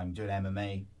later, he's like, I'm doing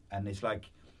MMA. And it's like,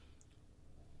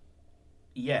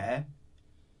 yeah,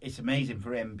 it's amazing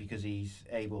for him because he's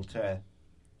able to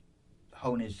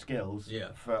hone his skills. Yeah.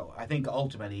 I think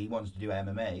ultimately he wants to do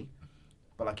MMA,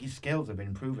 but like his skills have been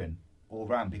improving all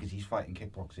round because he's fighting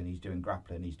kickboxing, he's doing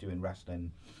grappling, he's doing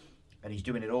wrestling, and he's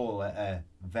doing it all at a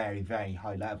very, very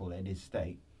high level in his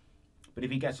state. But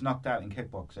if he gets knocked out in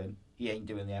kickboxing, he ain't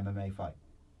doing the MMA fight.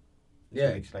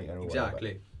 2 weeks later or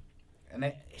exactly. Whatever.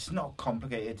 And it's not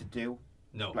complicated to do.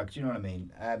 No. Like, do you know what I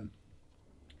mean?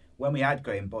 When we had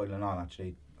Graham Boylan on,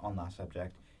 actually, on that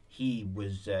subject, he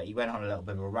went on a little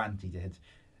bit of a rant, he did.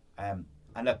 And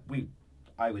look,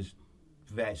 I was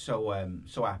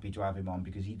so happy to have him on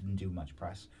because he didn't do much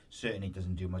press. Certainly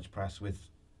doesn't do much press with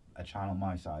a channel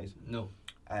my size. No.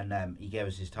 And he gave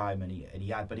us his time, and he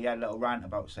had a little rant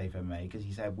about Safe MMA because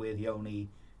he said we're the only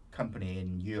company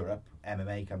in Europe,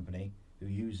 MMA company, who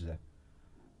uses it.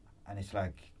 And it's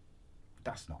like,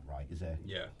 that's not right, is it?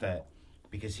 Yeah.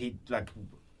 Because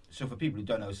so for people who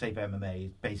don't know, Safe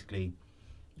MMA, basically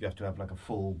you have to have like a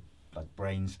full like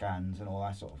brain scans and all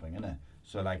that sort of thing, isn't it?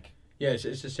 So like, yeah, it's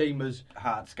the same as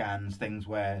heart scans, things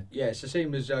where... Yeah, it's the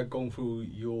same as going through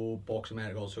your boxing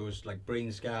medical. So it's like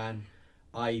brain scan,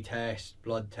 eye test,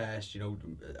 blood test,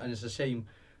 and it's the same.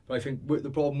 But I think the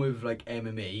problem with like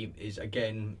MMA is,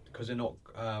 again, because they're not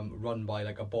run by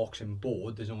like a boxing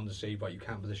board, there's no one to say, right, you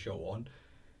can't put the show on.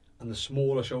 And the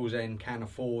smaller shows then can't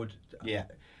afford... Yeah.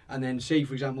 And then say,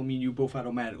 for example, me and you both had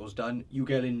our medicals done, you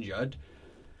get injured,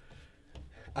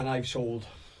 and I've sold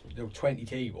 20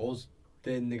 tables,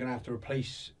 then they're going to have to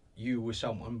replace you with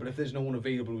someone. But if there's no one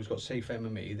available who's got Safe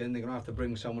MMA, then they're going to have to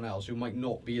bring someone else who might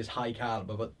not be as high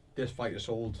caliber, but this fighter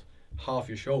sold half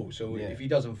your show. So if he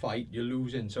doesn't fight, you're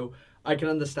losing. So I can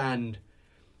understand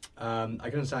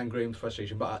Graham's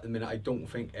frustration, but at the minute I don't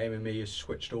think MMA has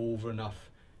switched over enough.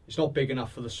 It's not big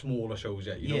enough for the smaller shows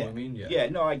yet, you know what I mean? Yeah,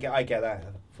 no, I get that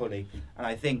fully. And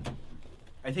I think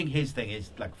his thing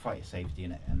is like fighter safety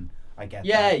in it, and I get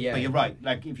that. Yeah. But you're right,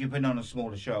 like if you're putting on a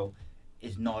smaller show,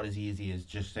 it's not as easy as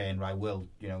just saying, right,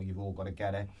 you've all got to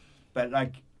get it. But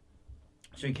like,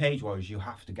 so in Cage Warriors, you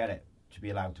have to get it to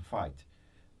be allowed to fight.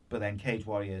 But then Cage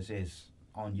Warriors is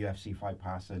on UFC Fight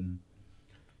Pass, and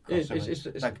it's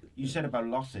like you said about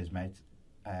losses, mate.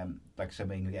 Like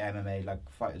something the MMA, like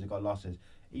fighters have got losses.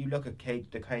 You look at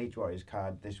the Cage Warriors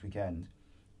card this weekend.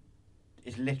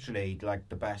 It's literally like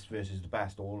the best versus the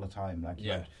best all the time.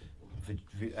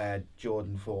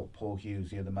 Jordan fought Paul Hughes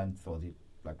the other month, or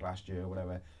like last year or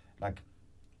whatever. Like,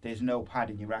 there's no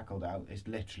padding your record out. It's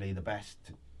literally the best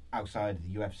outside of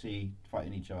the UFC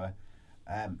fighting each other.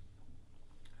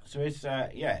 So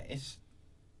it's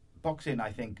boxing.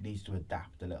 I think needs to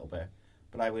adapt a little bit,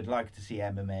 but I would like to see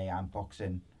MMA and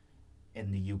boxing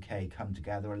in the UK come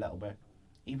together a little bit,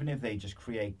 even if they just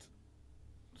create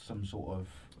some sort of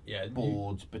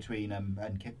boards between them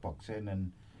and kickboxing,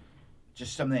 and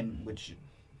just something which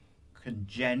can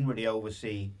generally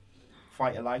oversee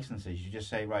fighter licenses. You just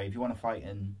say, right, if you want to fight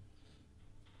in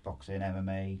boxing,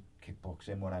 MMA,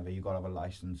 kickboxing, whatever, you've got to have a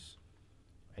license,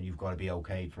 and you've got to be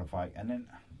okayed for a fight. And then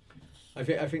I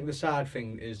think the sad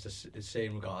thing is the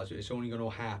same regards. It's only going to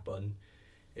happen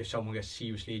if someone gets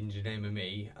seriously injured in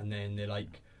MMA, and then they're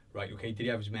like, right, okay, did he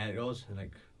have his medicals? And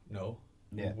like, no.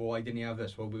 Yeah. Well, why didn't he have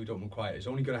this? Well, we don't require it. It's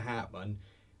only going to happen,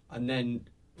 and then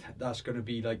that's going to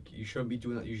be like, you shouldn't be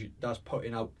doing that. That's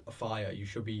putting out a fire. You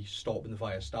should be stopping the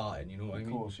fire starting. You know what I mean?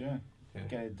 Of course, yeah.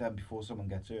 Get it done before someone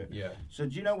gets hurt. Yeah. So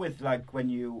do you know with like when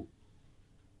you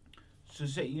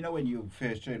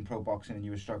first joined pro boxing and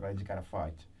you were struggling to get a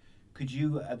fight, could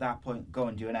you at that point go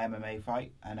and do an MMA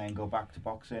fight and then go back to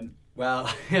boxing?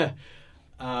 Well,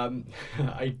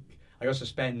 I got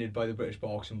suspended by the British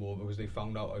Boxing Board because they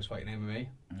found out I was fighting MMA.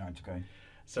 Right, okay.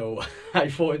 So I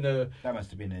fought in the... That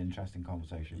must have been an interesting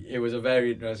conversation. It was a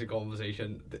very interesting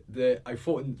conversation. I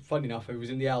fought, funny enough, I was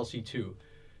in the LC2.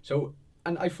 So,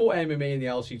 and I fought MMA in the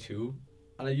LC2,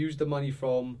 and I used the money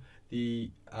from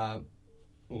the... I'm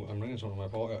ringing someone in my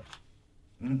pocket.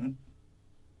 Mm-hmm.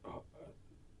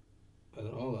 I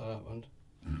don't know that happened.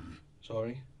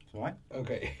 Sorry. It's all right.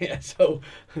 Okay, yeah, so,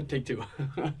 take two.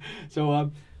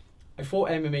 So, I fought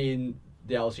MMA in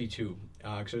the LC2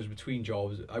 because I was between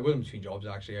jobs. I wasn't between jobs,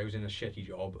 actually. I was in a shitty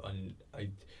job, and I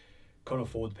couldn't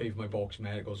afford to pay for my boxing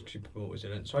medicals because promoters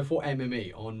didn't. So I fought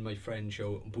MMA on my friend's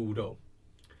show, Budo.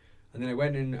 And then I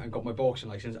went in and got my boxing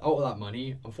license out of that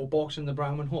money and fought boxing in the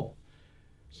Bramham Hall.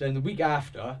 So then the week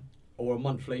after, or a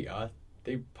month later,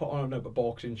 they put on a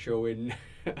boxing show in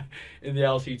in the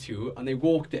LC2, and they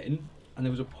walked in, and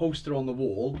there was a poster on the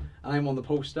wall, and I'm on the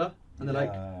poster, and they're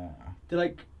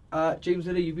like, James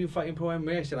Lilley, you've been fighting pro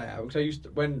MMA? I said, I have, because I used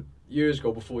to, years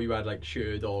ago, before you had like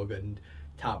Sherdog and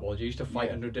Tapwad, you used to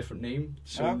fight under a different name.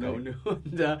 So okay. and, what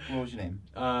was your name?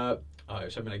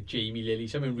 Something like Jamie Lilley,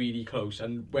 something really close.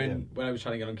 And when I was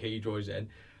trying to get on Cage Warriors then,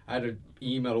 I had to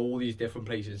email all these different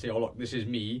places and say, oh look, this is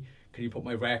me, can you put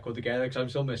my record together? Because I'm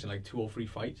still missing like 2 or 3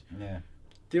 fights. Yeah.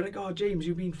 they're like, oh, James,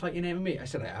 you've been fighting MMA. I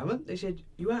said, I haven't. They said,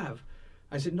 you have.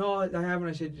 I said, no, I haven't.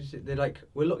 I said, they're like,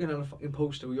 we're looking at a fucking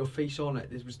poster with your face on it.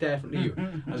 This was definitely you.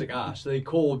 I was like, ah. So they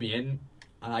called me in,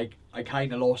 and I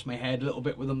kind of lost my head a little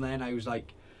bit with them then. I was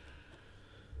like,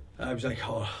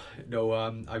 oh, no,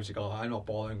 I was like, oh, I'm not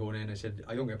bothering going in. I said,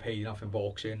 I don't get paid enough in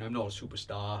boxing. I'm not a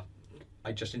superstar.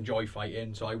 I just enjoy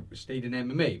fighting. So I stayed in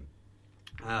MMA.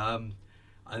 And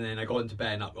then I got into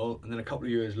bare knuckle. And then a couple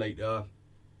of years later,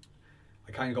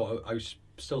 I was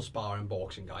still sparring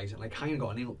boxing guys. And I kind of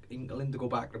got an inkling to go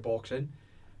back to boxing.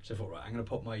 So I thought, right, I'm going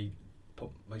to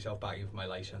put myself back in for my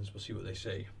license. We'll see what they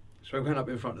say. So I went up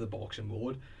in front of the boxing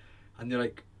board. And they're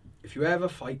like, if you ever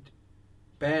fight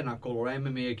bare knuckle or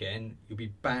MMA again, you'll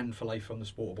be banned for life from the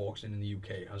sport of boxing in the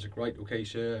UK. I was like, right, okay,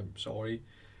 sir, I'm sorry.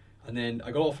 And then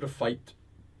I got offered a fight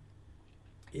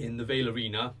in the Vale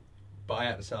Arena, but I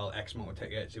had to sell X amount of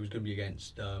tickets. It was going to be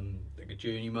against like a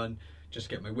journeyman, just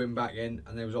to get my win back in,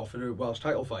 and then I was offered a Welsh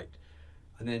title fight.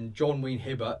 And then John Wayne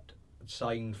Hibbert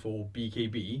signed for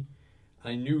BKB,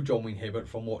 and I knew John Wayne Hibbert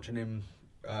from watching him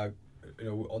on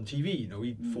TV.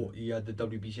 He had the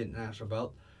WBC International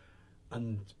belt.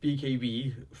 And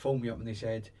BKB phoned me up and they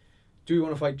said, do you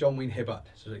want to fight John Wayne Hibbert?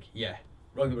 So I was like, yeah.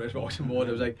 Rung the British Boxing Board.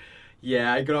 I was like,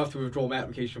 yeah, I'm going to have to withdraw my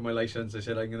application for my licence. I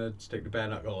said, I'm going to stick to bare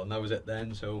knuckle. And that was it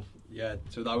then. So, yeah,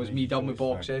 so that was me done with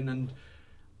boxing. And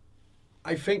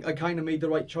I think I kind of made the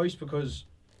right choice because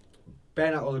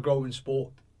bare knuckle is a growing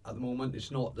sport at the moment. It's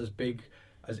not as big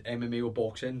as MMA or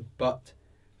boxing, but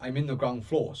I'm in the ground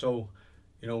floor. So,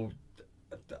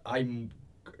 I'm...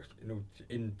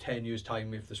 in 10 years'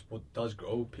 time, if the sport does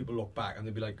grow, people look back and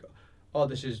they'll be like, oh,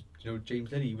 this is,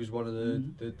 James Lilley. He was one of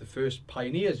the first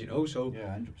pioneers, so...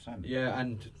 Yeah, 100%. Yeah,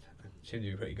 and seemed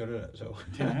to be pretty good at it, so...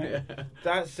 Yeah.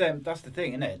 That's the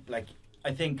thing, isn't it? Like,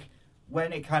 I think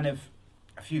when it kind of,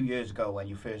 a few years ago, when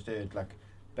you first heard, like,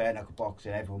 bare knuckle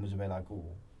boxing, everyone was a bit like, oh,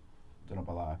 don't know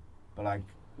about that. But, like,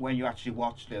 when you actually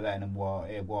watched it then and what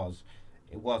it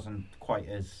wasn't quite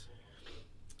as...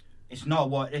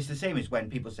 It's the same as when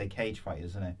people say cage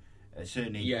fighters, isn't it?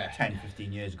 Certainly 10,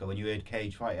 15 years ago, when you heard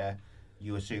cage fighter,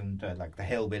 you assumed like the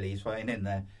hillbillies fighting in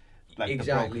there, like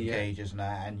exactly, the broken cages and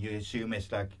that, and you assume it's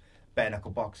like bare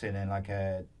knuckle boxing in like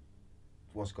a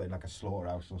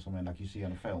slaughterhouse or something like you see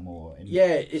on a film, or in,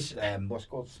 it's what's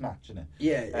called Snatch, isn't it?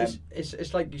 Yeah,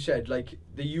 it's like you said, like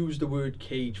they used the word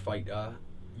cage fighter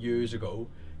years ago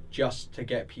just to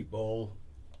get people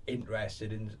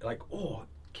interested in, like, oh,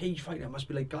 cage fighter must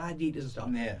be like gladiators and stuff.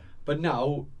 Yeah. But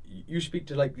now you speak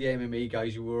to like the MMA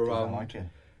guys who were around. Like it.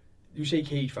 You say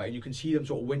cage fighter, and you can see them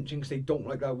sort of winching because they don't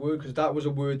like that word, because that was a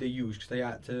word they used because they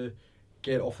had to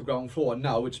get it off the ground floor. And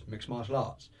now it's mixed martial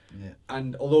arts. Yeah.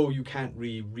 And although you can't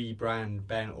really rebrand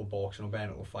bare knuckle boxing or bare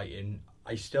knuckle fighting,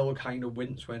 I still kind of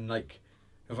wince when, like,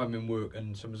 if I'm in work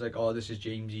and someone's like, "Oh, this is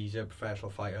James. He's a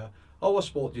professional fighter. Oh, what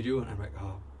sport do you do?" And I'm like,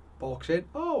 "Oh, boxing.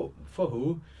 Oh, for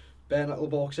who? Bare knuckle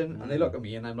boxing." And they look at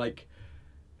me and I'm like,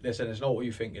 listen, it's not what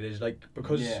you think it is, like,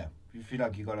 because you feel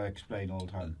like you got to explain all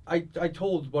the time. I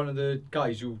told one of the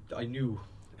guys who I knew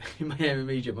in my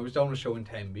MMA gym, I was down a show in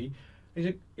Tenby, he's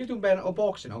like, "You're doing bare knuckle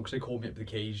boxing now?" Because they called me up to the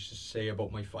cage to say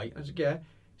about my fight. And I was like, "Yeah."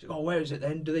 He's like, "Oh, where is it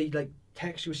then? Do they like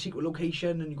text you a secret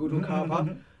location and you go to a car park?"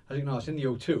 I was like, "No, it's in the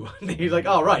O2. And he's like,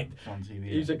 "Oh, right." It's on TV.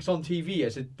 He's like, "It's on TV." I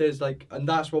said, "There's like," and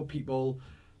that's what people,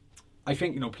 I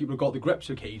think, people have got the grips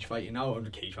with cage fighting now,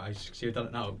 and cage fighting, see, I've done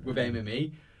it now with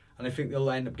MMA, and I think they'll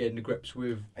end up getting the grips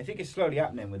with... I think it's slowly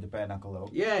happening with the bare knuckle though.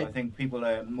 Yeah. I think people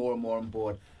are more and more on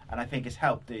board, and I think it's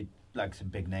helped the, like, some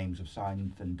big names have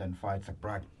signed and done fights, like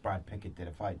Brad Pickett did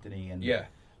a fight, didn't he? And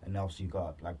and also you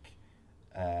got like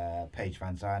Paige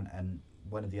Van Zandt, and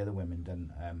one of the other women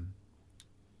done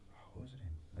what was it?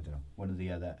 I don't know. One of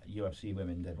the other UFC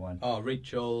women did one. Oh,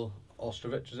 Rachel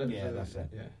Ostrovich, is it? Yeah, that's it.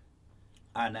 Yeah.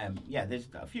 And there's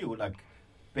a few like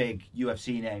big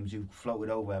UFC names who floated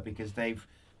over because they've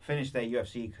finished their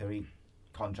UFC career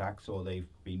contracts or they've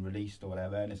been released or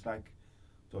whatever, and it's like,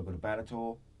 do I go to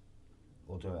Bellator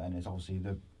or do I, and it's obviously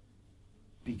the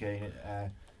BK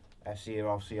FC are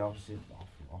obviously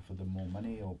offer them more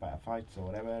money or better fights or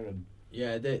whatever, and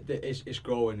it's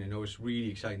growing. It's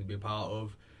really exciting to be a part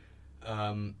of.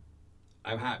 I'm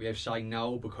happy I've signed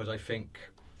now because I think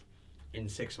in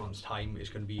 6 months' time it's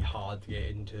going to be hard to get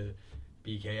into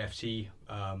BKFC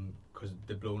because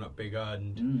they're blown up bigger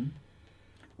and.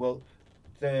 Well,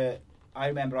 I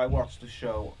remember I watched the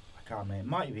show. I can't remember. It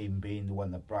might have even been the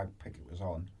one that Brad Pickett was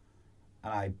on,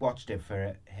 and I watched it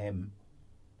for him.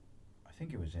 I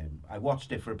think it was him. I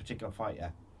watched it for a particular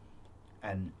fighter,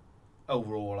 and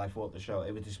overall, I thought the show.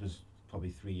 This was probably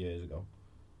 3 years ago,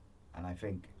 and I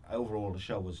think overall the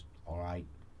show was all right.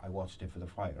 I watched it for the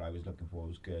fighter I was looking for. It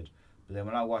was good, But then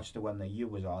when I watched the one that you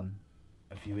was on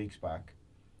a few weeks back,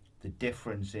 the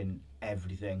difference in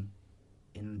everything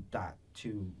in that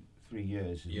 2-3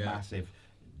 years is massive.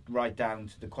 Right down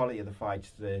to the quality of the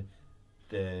fights, the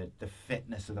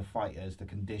fitness of the fighters, the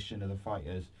condition of the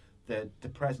fighters, the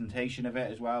presentation of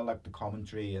it as well, like the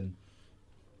commentary and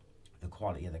the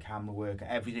quality of the camera work.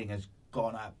 Everything has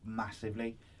gone up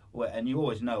massively. And you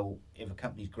always know if a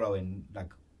company's growing,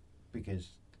 like, because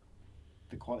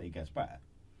the quality gets better.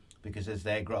 Because as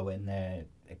they're growing, they're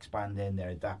expanding, they're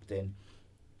adapting.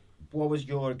 What was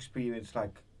your experience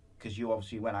like? Because you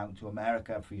obviously went out to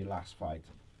America for your last fight.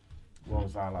 What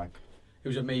was that like? It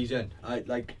was amazing.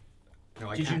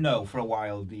 Did you know for a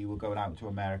while that you were going out to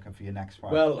America for your next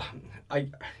fight? Well,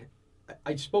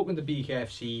 I'd spoken to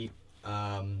BKFC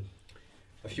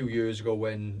a few years ago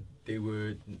when they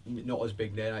were not as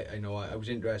big then. I was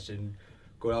interested in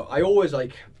going out. I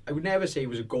would never say it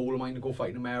was a goal of mine to go fight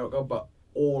in America, but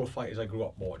all the fighters I grew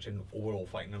up watching were all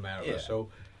fighting in America. Yeah. So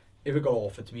if it got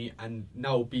offered to me, and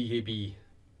now BKB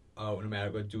out in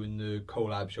America doing the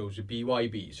collab shows with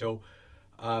BYB. So,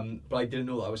 but I didn't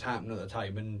know that was happening at the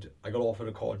time, and I got offered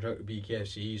a contract with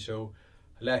BKFC. So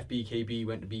I left BKB,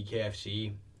 went to BKFC,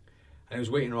 and I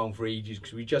was waiting around for ages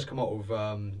because we just come out of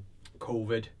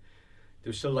COVID. There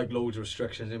was still like loads of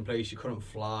restrictions in place. You couldn't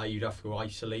fly. You'd have to go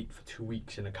isolate for 2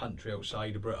 weeks in a country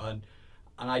outside of Britain.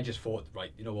 And I just thought,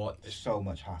 right, you know what? There's so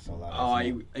much hassle.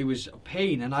 It was a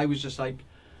pain, and I was like,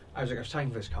 it's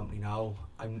time for this company now.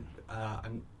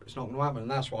 It's not going to happen,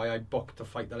 and that's why I booked to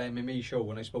fight that MMA show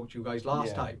when I spoke to you guys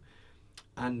last time.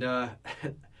 And I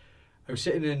was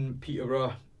sitting in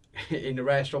Peterborough in the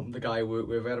restaurant with the guy I work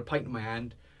with. I had a pint in my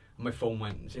hand, and my phone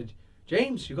went and said,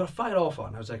 "James, you got a fight offer."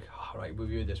 And I was like, "All right, we've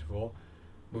heard this before."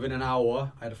 Within an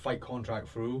hour, I had a fight contract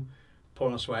through. Put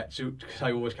on a sweatsuit because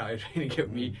I always carry a training kit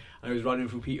with me, and I was running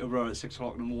through Peterborough at 6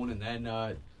 o'clock in the morning then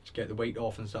to get the weight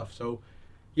off and stuff. So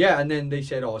yeah, and then they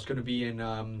said, it's going to be in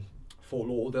Fort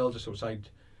Lauderdale, just outside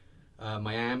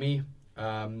Miami,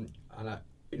 and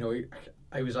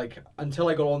I was like, until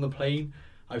I got on the plane,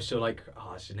 I was still like,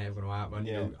 this is never going to happen.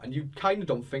 Yeah. You know? And you kind of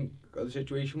don't think of the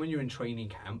situation when you're in training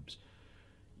camps.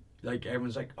 Like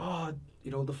everyone's like,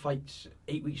 the fight's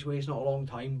 8 weeks away, it's not a long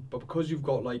time, but because you've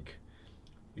got like,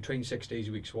 you train 6 days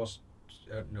a week, so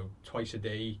twice a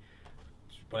day,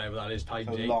 whatever that is, times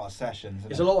 8. It's a lot of sessions.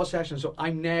 It's a lot of sessions, so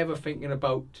I'm never thinking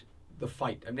about the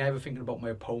fight. I'm never thinking about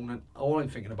my opponent. All I'm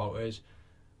thinking about is,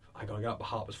 I got to get up at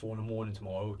 4:30 in the morning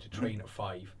tomorrow to train at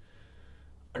 5.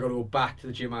 I got to go back to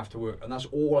the gym after work, and that's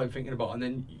all I'm thinking about. And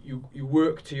then you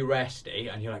work to your rest day,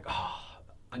 and you're like,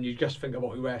 and you just think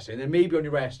about your rest day. And then maybe on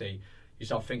your rest day, you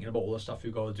start thinking about all the stuff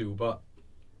you've got to do. But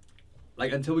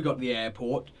like until we got to the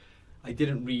airport, I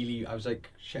was like,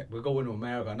 shit, we're going to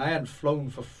America. And I hadn't flown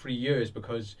for 3 years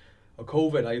because of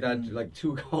COVID. I had like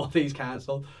 2 holidays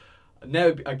cancelled. I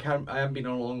haven't been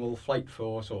on a long-haul flight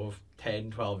for sort of 10,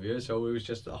 12 years. So it was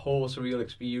just a whole surreal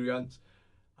experience.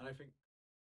 And I think...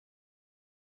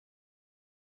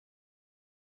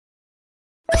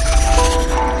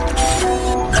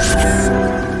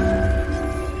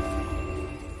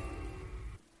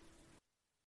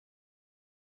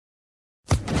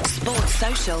 Sports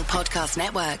Social Podcast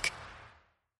Network.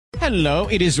 Hello,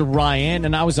 it is Ryan,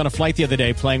 and I was on a flight the other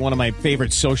day playing one of my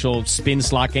favorite social spin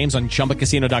slot games on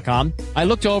ChumbaCasino.com. I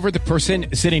looked over at the person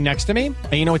sitting next to me,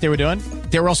 and you know what they were doing?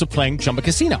 They were also playing Chumba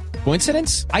Casino.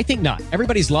 Coincidence? I think not.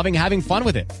 Everybody's loving having fun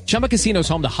with it. Chumba Casino is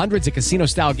home to hundreds of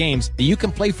casino-style games that you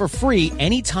can play for free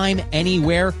anytime,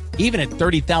 anywhere, even at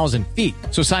 30,000 feet.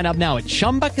 So sign up now at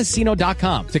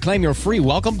ChumbaCasino.com to claim your free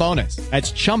welcome bonus.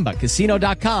 That's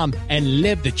ChumbaCasino.com and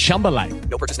live the Chumba life.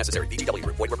 No purchase necessary. VGW.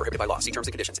 Void where prohibited by law. See terms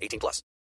and conditions. 18+.